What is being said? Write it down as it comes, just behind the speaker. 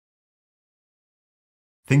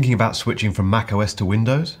Thinking about switching from macOS to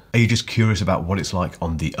Windows? Are you just curious about what it's like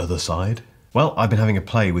on the other side? Well, I've been having a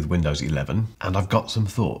play with Windows 11 and I've got some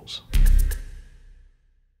thoughts.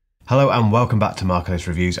 Hello and welcome back to Ellis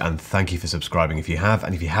Reviews, and thank you for subscribing if you have,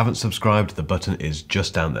 and if you haven't subscribed, the button is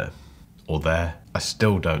just down there. Or there. I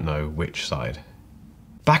still don't know which side.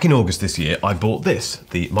 Back in August this year, I bought this,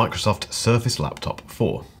 the Microsoft Surface Laptop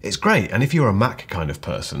 4. It's great, and if you're a Mac kind of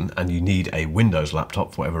person and you need a Windows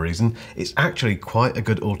laptop for whatever reason, it's actually quite a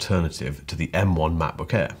good alternative to the M1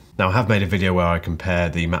 MacBook Air. Now, I have made a video where I compare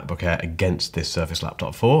the MacBook Air against this Surface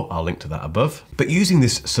Laptop 4, I'll link to that above. But using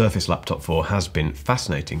this Surface Laptop 4 has been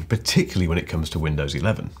fascinating, particularly when it comes to Windows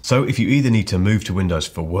 11. So if you either need to move to Windows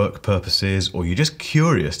for work purposes, or you're just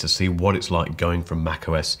curious to see what it's like going from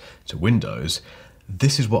macOS to Windows,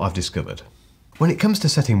 this is what I've discovered. When it comes to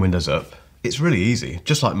setting Windows up, it's really easy.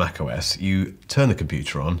 Just like macOS, you turn the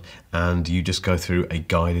computer on and you just go through a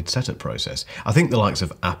guided setup process. I think the likes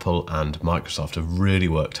of Apple and Microsoft have really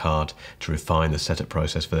worked hard to refine the setup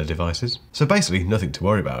process for their devices. So basically, nothing to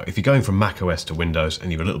worry about. If you're going from macOS to Windows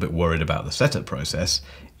and you're a little bit worried about the setup process,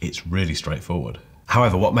 it's really straightforward.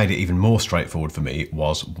 However, what made it even more straightforward for me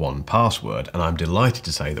was 1Password, and I'm delighted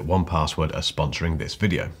to say that 1Password are sponsoring this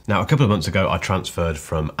video. Now, a couple of months ago, I transferred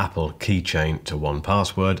from Apple Keychain to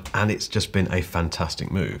 1Password, and it's just been a fantastic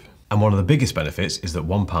move. And one of the biggest benefits is that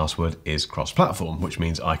 1Password is cross-platform, which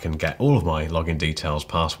means I can get all of my login details,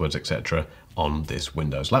 passwords, etc. on this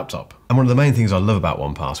Windows laptop. And one of the main things I love about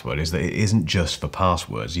 1Password is that it isn't just for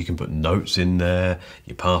passwords. You can put notes in there,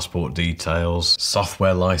 your passport details,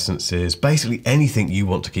 software licenses, basically anything you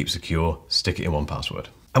want to keep secure, stick it in 1Password.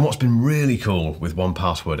 And what's been really cool with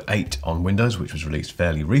 1Password 8 on Windows, which was released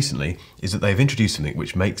fairly recently, is that they've introduced something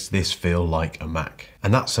which makes this feel like a Mac.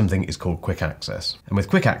 And that something is called Quick Access. And with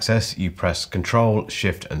Quick Access, you press Control,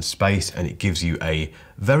 Shift and Space, and it gives you a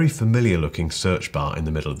very familiar looking search bar in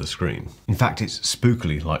the middle of the screen. In fact, it's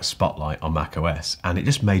spookily like Spotlight on macOS, and it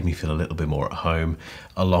just made me feel a little bit more at home,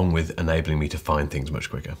 along with enabling me to find things much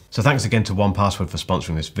quicker. So thanks again to 1Password for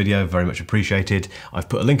sponsoring this video, very much appreciated. I've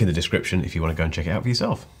put a link in the description if you want to go and check it out for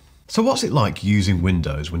yourself. So what's it like using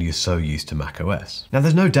Windows when you're so used to macOS? Now,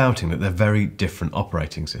 there's no doubting that they're very different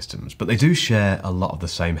operating systems, but they do share a lot of the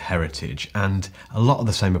same heritage and a lot of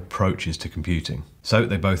the same approaches to computing. So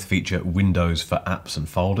they both feature Windows for apps and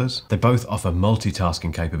folders, they both offer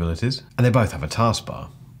multitasking capabilities, and they both have a taskbar,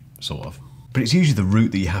 sort of. But it's usually the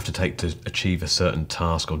route that you have to take to achieve a certain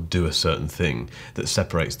task or do a certain thing that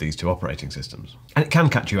separates these two operating systems. And it can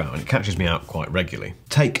catch you out, and it catches me out quite regularly.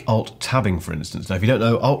 Take Alt-tabbing, for instance. Now, if you don't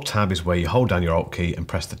know, Alt-tab is where you hold down your Alt key and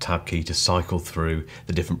press the Tab key to cycle through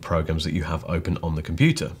the different programs that you have open on the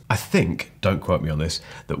computer. I think, don't quote me on this,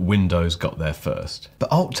 that Windows got there first.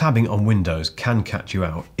 But Alt-tabbing on Windows can catch you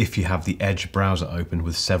out if you have the Edge browser open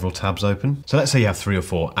with several tabs open. So let's say you have 3 or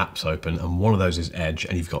 4 apps open, and one of those is Edge,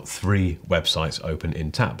 and you've got 3 websites open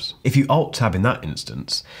in tabs. If you Alt-tab in that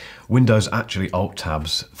instance, Windows actually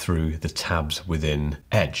Alt-tabs through the tabs within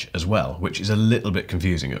Edge as well, which is a little bit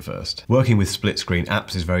confusing at first. Working with split-screen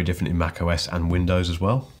apps is very different in macOS and Windows as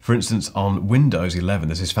well. For instance, on Windows 11,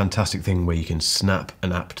 there's this fantastic thing where you can snap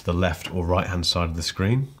an app to the left or right-hand side of the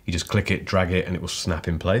screen. You just click it, drag it, and it will snap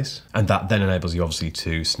in place. And that then enables you obviously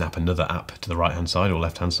to snap another app to the right-hand side or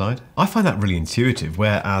left-hand side. I find that really intuitive,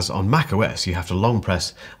 whereas on macOS, you have to long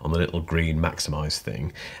press on the little green maximize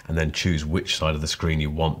thing and then choose which side of the screen you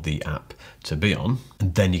want the app to be on,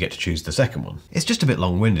 and then you get to choose the second one. It's just a bit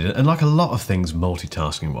long-winded, and like a lot of things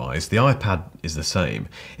multitasking-wise, the iPad is the same.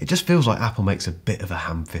 It just feels like Apple makes a bit of a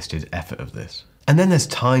ham-fisted effort of this. And then there's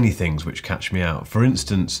tiny things which catch me out. For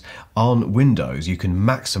instance, on Windows, you can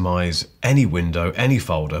maximize any window, any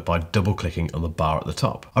folder by double-clicking on the bar at the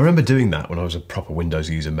top. I remember doing that when I was a proper Windows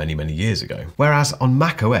user many, many years ago. Whereas on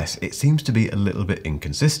macOS, it seems to be a little bit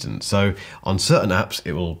inconsistent. So on certain apps,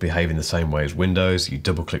 it will behave in the same way as Windows. You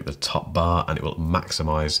double-click the top bar and it will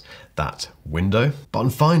maximize that window. But on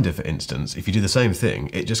Finder, for instance, if you do the same thing,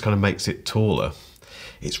 it just kind of makes it taller.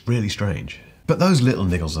 It's really strange. But those little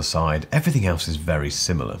niggles aside, everything else is very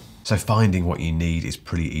similar. So finding what you need is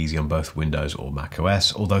pretty easy on both Windows or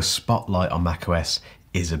macOS, although Spotlight on macOS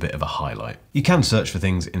is a bit of a highlight. You can search for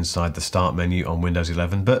things inside the Start menu on Windows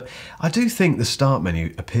 11, but I do think the Start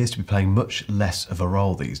menu appears to be playing much less of a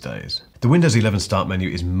role these days. The Windows 11 Start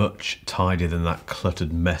menu is much tidier than that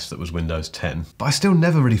cluttered mess that was Windows 10, but I still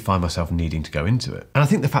never really find myself needing to go into it. And I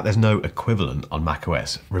think the fact there's no equivalent on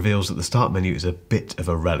macOS reveals that the Start menu is a bit of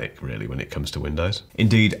a relic, really, when it comes to Windows.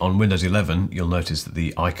 Indeed, on Windows 11, you'll notice that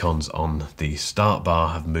the icons on the Start bar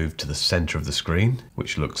have moved to the center of the screen,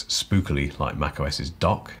 which looks spookily like macOS's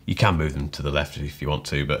dock. You can move them to the left if you want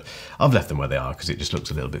to, but I've left them where they are because it just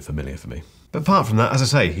looks a little bit familiar for me. But apart from that, as I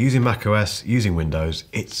say, using macOS, using Windows,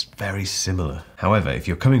 it's very similar. However, if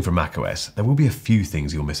you're coming from macOS, there will be a few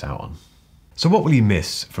things you'll miss out on. So what will you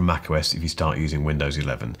miss from macOS if you start using Windows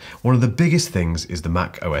 11? One of the biggest things is the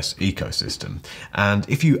macOS ecosystem. And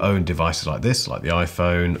if you own devices like this, like the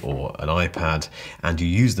iPhone or an iPad, and you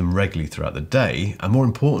use them regularly throughout the day, and more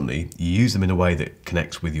importantly, you use them in a way that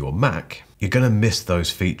connects with your Mac, you're going to miss those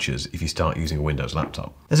features if you start using a Windows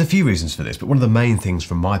laptop. There's a few reasons for this, but one of the main things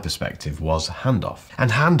from my perspective was handoff. And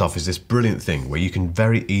handoff is this brilliant thing where you can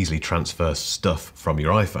very easily transfer stuff from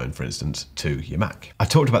your iPhone, for instance, to your Mac. I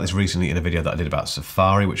talked about this recently in a video that I did about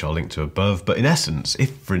Safari, which I'll link to above, but in essence,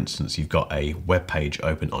 if for instance you've got a web page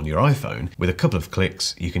open on your iPhone, with a couple of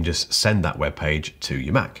clicks, you can just send that web page to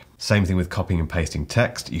your Mac. Same thing with copying and pasting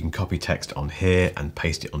text. You can copy text on here and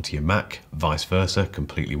paste it onto your Mac, vice versa,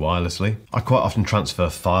 completely wirelessly. I quite often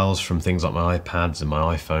transfer files from things like my iPads and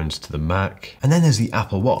my iPhones to the Mac. And then there's the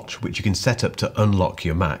Apple Watch, which you can set up to unlock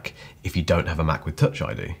your Mac if you don't have a Mac with Touch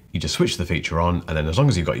ID. You just switch the feature on, and then as long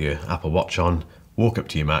as you've got your Apple Watch on, walk up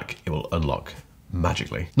to your Mac, it will unlock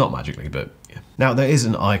magically. Not magically, but yeah. Now there is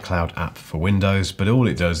an iCloud app for Windows, but all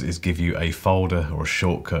it does is give you a folder or a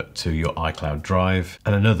shortcut to your iCloud Drive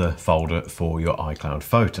and another folder for your iCloud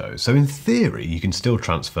Photos. So in theory, you can still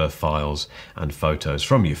transfer files and photos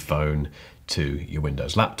from your phone to your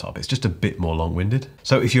Windows laptop. It's just a bit more long-winded.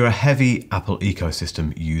 So if you're a heavy Apple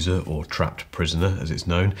ecosystem user, or trapped prisoner as it's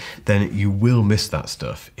known, then you will miss that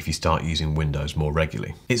stuff if you start using Windows more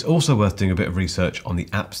regularly. It's also worth doing a bit of research on the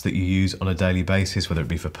apps that you use on a daily basis, whether it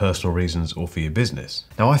be for personal reasons or for your business.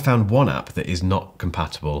 Now I found one app that is not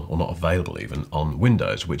compatible, or not available even, on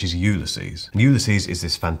Windows, which is Ulysses. And Ulysses is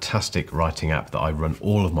this fantastic writing app that I run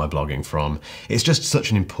all of my blogging from. It's just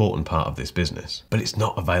such an important part of this business, but it's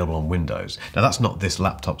not available on Windows. Now that's not this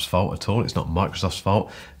laptop's fault at all, it's not Microsoft's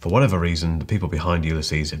fault. For whatever reason, the people behind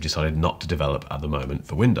Ulysses have decided not to develop at the moment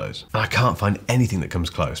for Windows. And I can't find anything that comes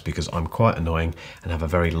close because I'm quite annoying and have a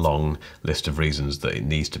very long list of reasons that it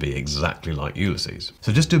needs to be exactly like Ulysses.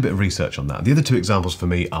 So just do a bit of research on that. The other two examples for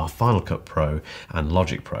me are Final Cut Pro and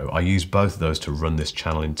Logic Pro. I use both of those to run this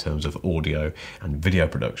channel in terms of audio and video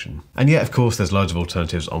production. And yet, of course, there's loads of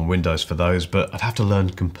alternatives on Windows for those, but I'd have to learn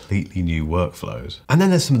completely new workflows. And then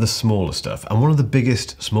there's some of the smaller stuff. And one of the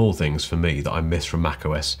biggest small things for me that I miss from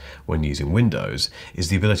macOS when using Windows is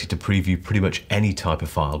the ability to preview pretty much any type of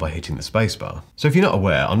file by hitting the spacebar. So if you're not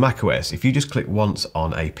aware, on macOS, if you just click once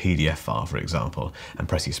on a PDF file, for example, and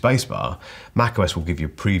press your spacebar, macOS will give you a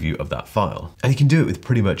preview of that file. And you can do it with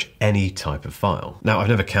pretty much any type of file. Now, I've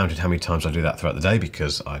never counted how many times I do that throughout the day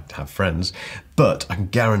because I have friends, but I can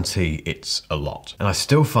guarantee it's a lot. And I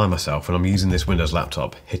still find myself, when I'm using this Windows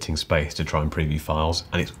laptop, hitting space to try and preview files,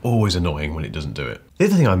 and it's always annoying when it doesn't do it. The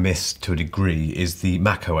other thing I miss to a degree is the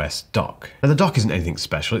macOS dock. Now the dock isn't anything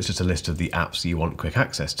special, it's just a list of the apps that you want quick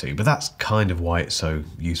access to, but that's kind of why it's so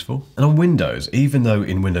useful. And on Windows, even though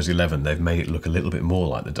in Windows 11 they've made it look a little bit more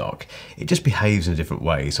like the dock, it just behaves in a different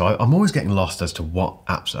way. So I'm always getting lost as to what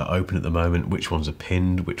apps are open at the moment, which ones are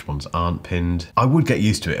pinned, which ones aren't pinned. I would get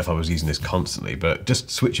used to it if I was using this constantly, but just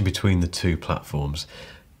switching between the two platforms,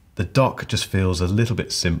 the dock just feels a little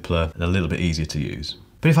bit simpler and a little bit easier to use.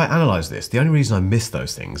 But if I analyse this, the only reason I miss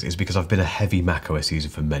those things is because I've been a heavy macOS user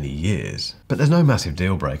for many years. But there's no massive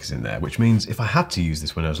deal breakers in there, which means if I had to use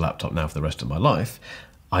this Windows laptop now for the rest of my life,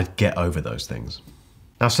 I'd get over those things.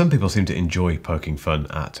 Now, some people seem to enjoy poking fun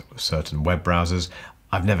at certain web browsers.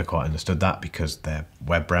 I've never quite understood that because they're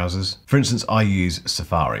web browsers. For instance, I use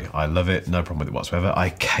Safari. I love it, no problem with it whatsoever. I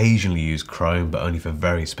occasionally use Chrome, but only for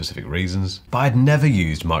very specific reasons. But I'd never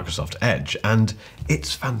used Microsoft Edge, and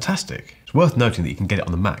it's fantastic. It's worth noting that you can get it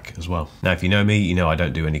on the Mac as well. Now, if you know me, you know I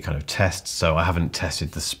don't do any kind of tests, so I haven't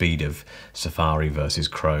tested the speed of Safari versus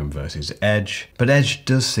Chrome versus Edge, but Edge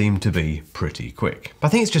does seem to be pretty quick. But I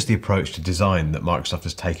think it's just the approach to design that Microsoft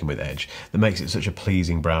has taken with Edge that makes it such a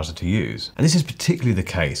pleasing browser to use. And this is particularly the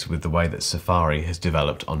case with the way that Safari has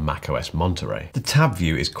developed on macOS Monterey. The tab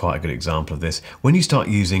view is quite a good example of this. When you start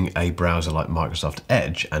using a browser like Microsoft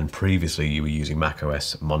Edge, and previously you were using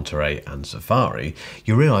macOS Monterey and Safari,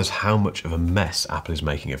 you realize how much much of a mess Apple is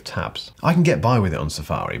making of tabs. I can get by with it on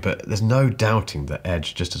Safari, but there's no doubting that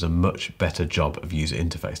Edge just does a much better job of user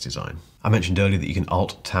interface design. I mentioned earlier that you can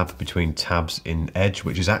Alt-tab between tabs in Edge,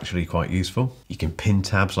 which is actually quite useful. You can pin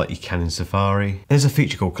tabs like you can in Safari. There's a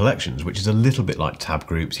feature called Collections, which is a little bit like tab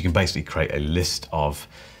groups. You can basically create a list of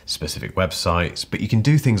specific websites, but you can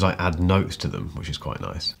do things like add notes to them, which is quite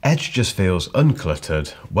nice. Edge just feels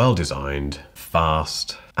uncluttered, well-designed,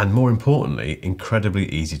 fast, and more importantly, incredibly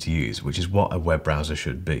easy to use, which is what a web browser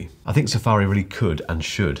should be. I think Safari really could and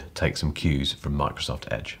should take some cues from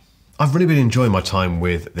Microsoft Edge. I've really been enjoying my time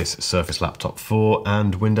with this Surface Laptop 4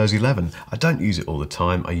 and Windows 11. I don't use it all the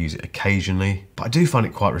time, I use it occasionally, but I do find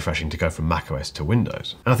it quite refreshing to go from macOS to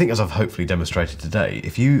Windows. And I think, as I've hopefully demonstrated today,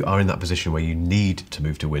 if you are in that position where you need to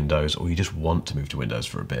move to Windows or you just want to move to Windows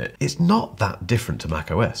for a bit, it's not that different to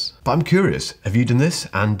macOS. But I'm curious, have you done this?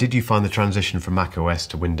 And did you find the transition from macOS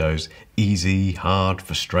to Windows easy, hard,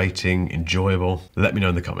 frustrating, enjoyable? Let me know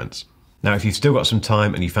in the comments. Now, if you've still got some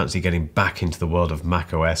time and you fancy getting back into the world of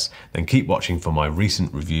macOS, then keep watching for my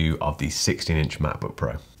recent review of the 16-inch MacBook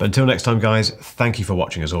Pro. But until next time, guys, thank you for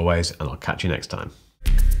watching as always, and I'll catch you next time.